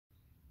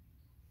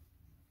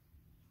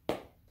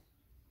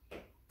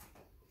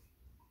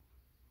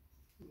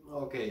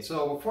Okay,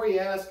 so before you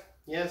ask,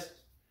 yes,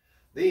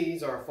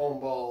 these are foam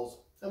balls.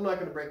 I'm not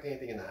going to break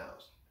anything in the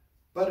house.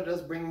 But it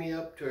does bring me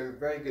up to a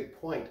very good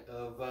point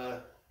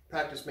of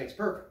practice makes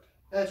perfect.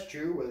 That's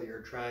true whether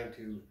you're trying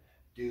to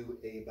do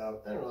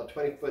about, I don't know, a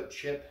 20-foot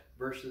chip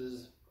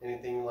versus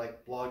anything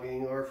like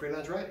blogging or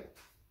freelance writing.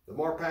 The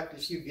more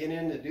practice you get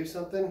in to do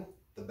something,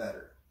 the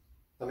better.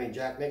 I mean,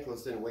 Jack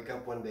Nicklaus didn't wake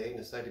up one day and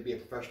decide to be a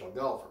professional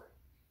golfer.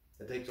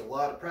 It takes a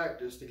lot of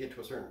practice to get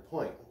to a certain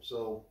point.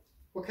 So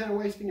what kind of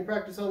ways can you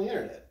practice on the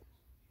internet?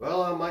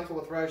 Well, I'm Michael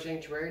with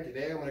WriterSanctuary, and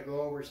today I'm going to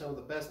go over some of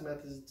the best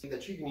methods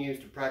that you can use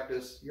to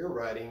practice your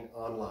writing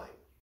online.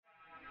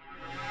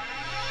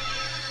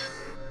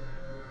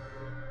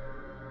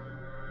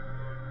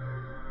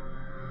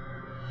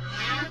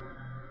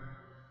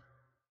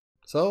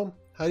 So,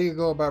 how do you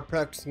go about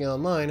practicing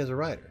online as a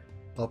writer?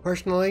 Well,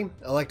 personally,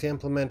 I like to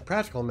implement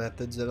practical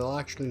methods that will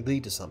actually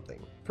lead to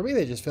something. For me,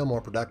 they just feel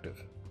more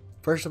productive.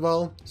 First of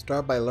all,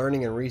 start by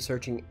learning and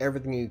researching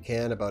everything you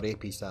can about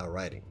AP-style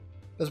writing.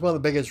 That's one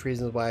of the biggest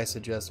reasons why I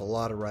suggest a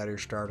lot of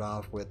writers start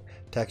off with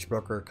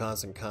Textbroker,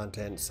 Constant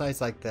Content,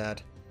 sites like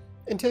that,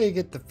 until you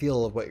get the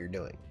feel of what you're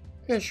doing.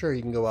 Yeah, sure,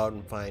 you can go out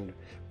and find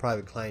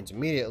private clients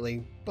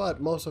immediately, but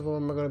most of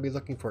them are going to be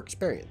looking for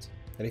experience.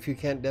 And if you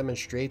can't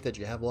demonstrate that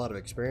you have a lot of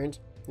experience,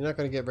 you're not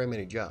going to get very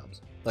many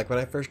jobs. Like when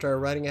I first started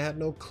writing, I had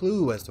no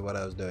clue as to what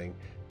I was doing.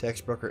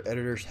 Textbroker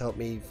editors helped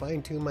me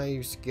fine-tune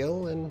my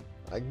skill, and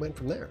I went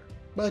from there.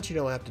 But you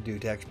don't have to do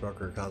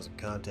Textbroker, Constant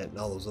Content, and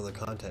all those other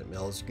content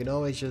mills. You can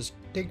always just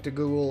take to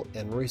Google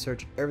and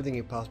research everything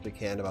you possibly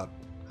can about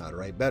how to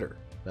write better.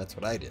 That's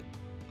what I did.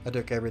 I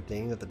took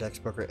everything that the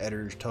Textbroker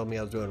editors told me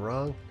I was doing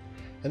wrong,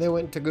 and then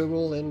went to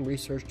Google and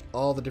researched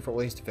all the different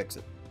ways to fix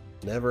it.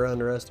 Never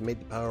underestimate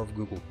the power of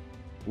Google.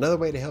 Another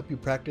way to help you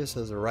practice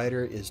as a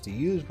writer is to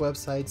use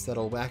websites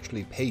that'll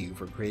actually pay you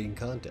for creating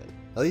content.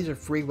 Now, these are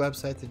free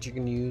websites that you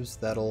can use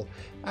that'll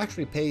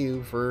actually pay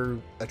you for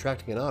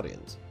attracting an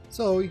audience.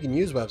 So you can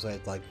use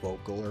websites like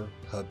Vocal or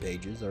Hub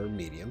Pages or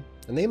Medium,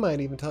 and they might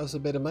even toss a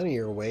bit of money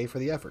your way for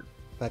the effort.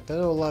 In fact, I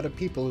know a lot of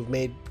people who've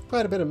made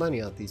quite a bit of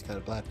money on these kind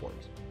of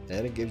platforms,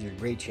 and it gives you a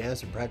great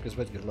chance to practice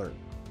what you learn.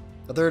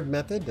 A third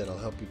method that'll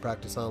help you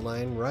practice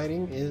online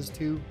writing is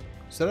to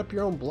set up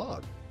your own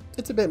blog.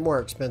 It's a bit more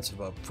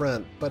expensive up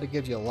front, but it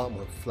gives you a lot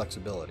more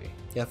flexibility.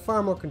 You have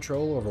far more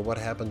control over what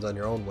happens on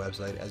your own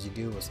website as you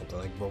do with something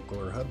like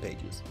Vocal or Hub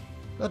Pages.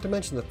 Not to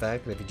mention the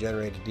fact that if you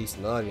generate a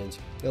decent audience,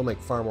 you'll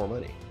make far more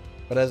money.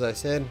 But as I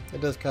said,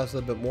 it does cost a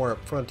little bit more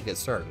up front to get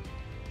started,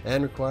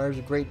 and requires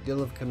a great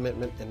deal of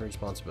commitment and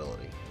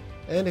responsibility.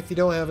 And if you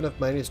don't have enough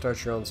money to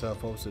start your own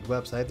self-hosted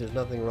website, there's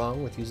nothing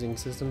wrong with using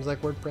systems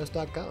like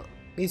WordPress.com.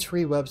 These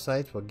free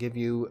websites will give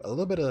you a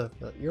little bit of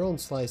your own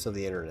slice of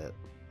the internet.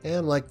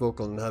 And like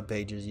Vocal and Hub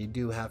Pages, you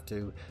do have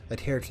to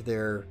adhere to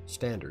their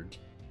standards,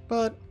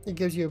 but it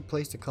gives you a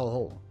place to call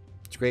home.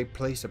 It's a great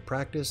place to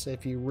practice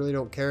if you really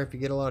don't care if you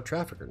get a lot of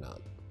traffic or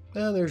not.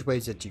 And there's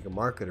ways that you can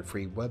market a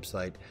free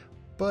website,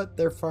 but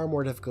they're far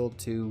more difficult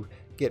to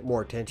get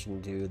more attention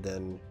to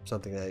than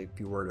something that if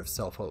you were to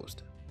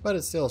self-host. But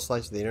it's still a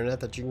slice of the internet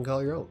that you can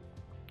call your own.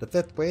 The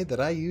fifth way that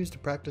I use to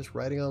practice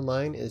writing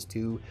online is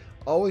to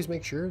always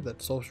make sure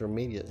that social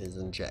media is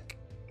in check.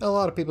 Now, a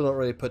lot of people don't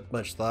really put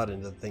much thought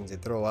into the things they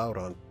throw out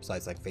on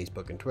sites like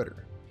Facebook and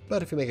Twitter.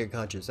 But if you make a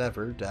conscious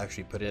effort to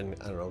actually put in,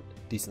 I don't know,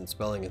 decent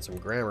spelling and some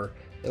grammar,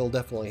 it'll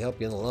definitely help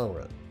you in the long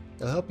run.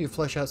 It'll help you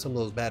flesh out some of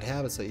those bad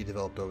habits that you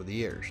developed over the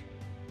years.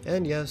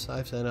 And yes,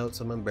 I've sent out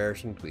some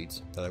embarrassing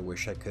tweets that I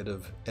wish I could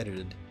have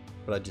edited,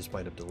 but I just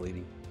wind up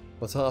deleting.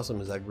 What's awesome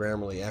is that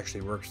Grammarly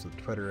actually works with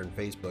Twitter and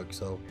Facebook,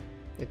 so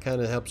it kind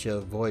of helps you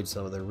avoid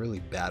some of the really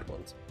bad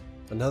ones.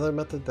 Another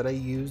method that I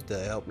used to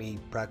help me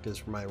practice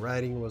for my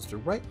writing was to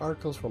write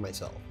articles for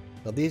myself.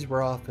 Now, these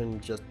were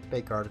often just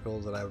fake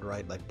articles that I would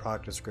write, like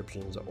product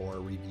descriptions or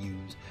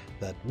reviews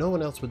that no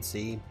one else would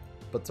see,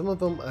 but some of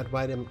them I'd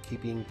write them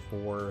keeping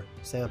for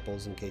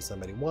samples in case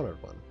somebody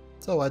wanted one.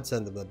 So I'd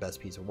send them the best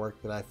piece of work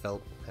that I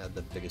felt had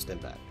the biggest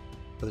impact.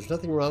 But there's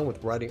nothing wrong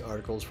with writing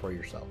articles for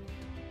yourself.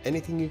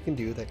 Anything you can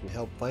do that can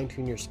help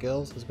fine-tune your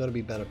skills is going to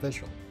be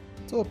beneficial.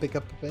 So pick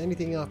up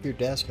anything off your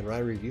desk and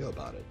write a review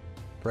about it.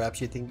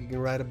 Perhaps you think you can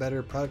write a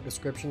better product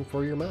description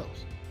for your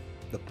mouse.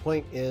 The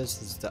point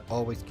is to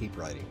always keep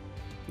writing.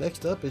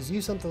 Next up is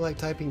use something like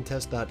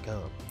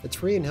typingtest.com. It's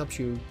free and helps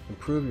you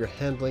improve your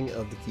handling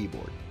of the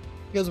keyboard.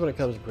 Because when it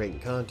comes to creating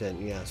content,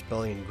 yeah,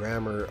 spelling and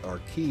grammar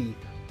are key,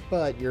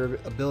 but your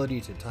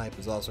ability to type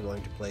is also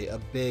going to play a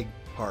big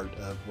part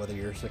of whether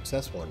you're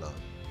successful or not.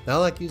 Now, I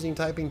like using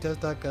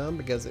typingtest.com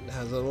because it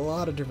has a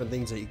lot of different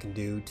things that you can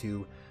do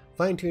to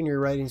fine-tune your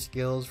writing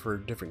skills for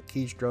different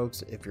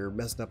keystrokes. If you're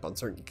messing up on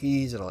certain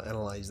keys, it'll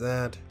analyze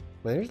that.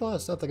 I mean, there's a lot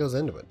of stuff that goes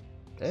into it.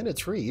 And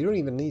it's free. You don't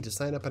even need to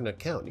sign up an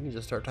account. You can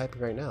just start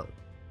typing right now.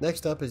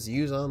 Next up is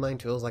use online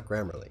tools like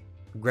Grammarly.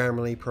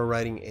 Grammarly, Pro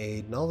Writing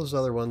Aid, and all those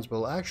other ones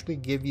will actually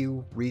give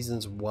you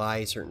reasons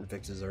why certain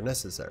fixes are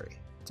necessary.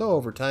 So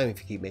over time, if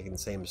you keep making the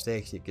same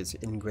mistakes, it gets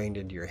ingrained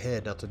into your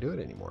head not to do it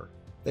anymore.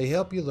 They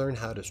help you learn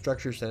how to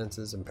structure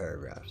sentences and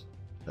paragraphs.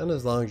 And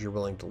as long as you're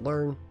willing to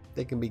learn,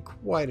 they can be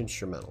quite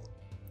instrumental.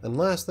 And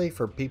lastly,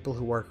 for people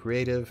who are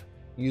creative,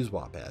 use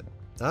Wattpad.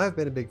 Now, I've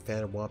been a big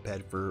fan of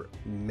Wattpad for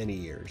many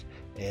years,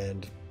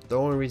 and the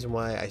only reason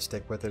why I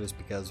stick with it is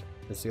because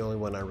it's the only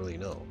one I really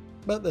know.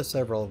 But there's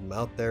several of them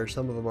out there,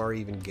 some of them are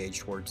even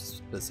gauged towards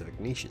specific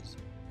niches.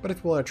 But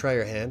if you want to try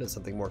your hand at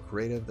something more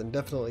creative, then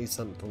definitely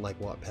something like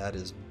Wattpad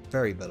is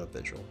very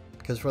beneficial.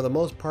 Because for the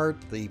most part,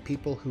 the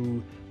people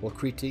who will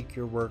critique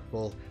your work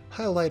will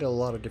highlight a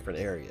lot of different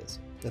areas.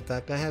 In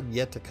fact, I have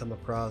yet to come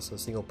across a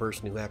single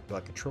person who acted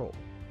like a troll.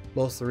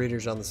 Most of the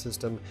readers on the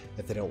system,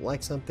 if they don't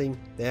like something,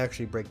 they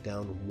actually break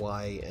down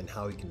why and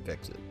how you can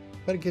fix it.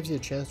 But it gives you a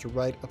chance to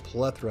write a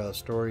plethora of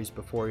stories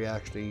before you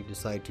actually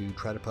decide to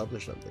try to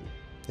publish something.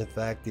 In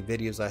fact, the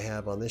videos I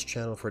have on this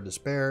channel for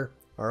despair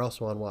are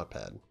also on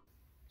Wattpad.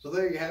 So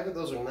there you have it.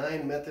 Those are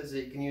 9 methods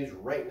that you can use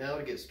right now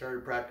to get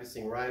started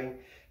practicing writing,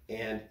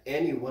 and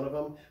any one of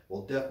them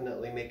will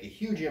definitely make a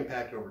huge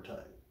impact over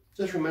time.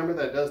 Just remember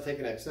that it does take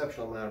an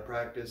exceptional amount of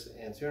practice,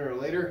 and sooner or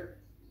later,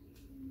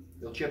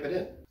 you'll chip it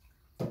in.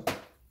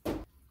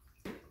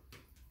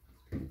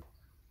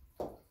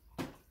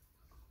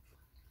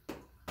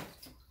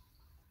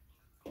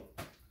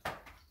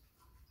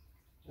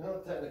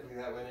 Well, technically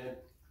that went in.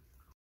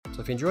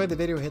 So if you enjoyed the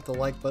video, hit the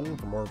like button.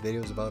 For more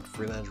videos about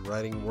freelance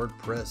writing,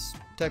 WordPress,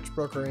 text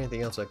broker, or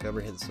anything else I cover,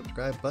 hit the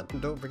subscribe button.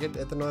 Don't forget to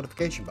hit the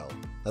notification bell.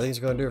 I think it's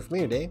going to do it for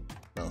me today.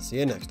 I'll see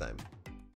you next time.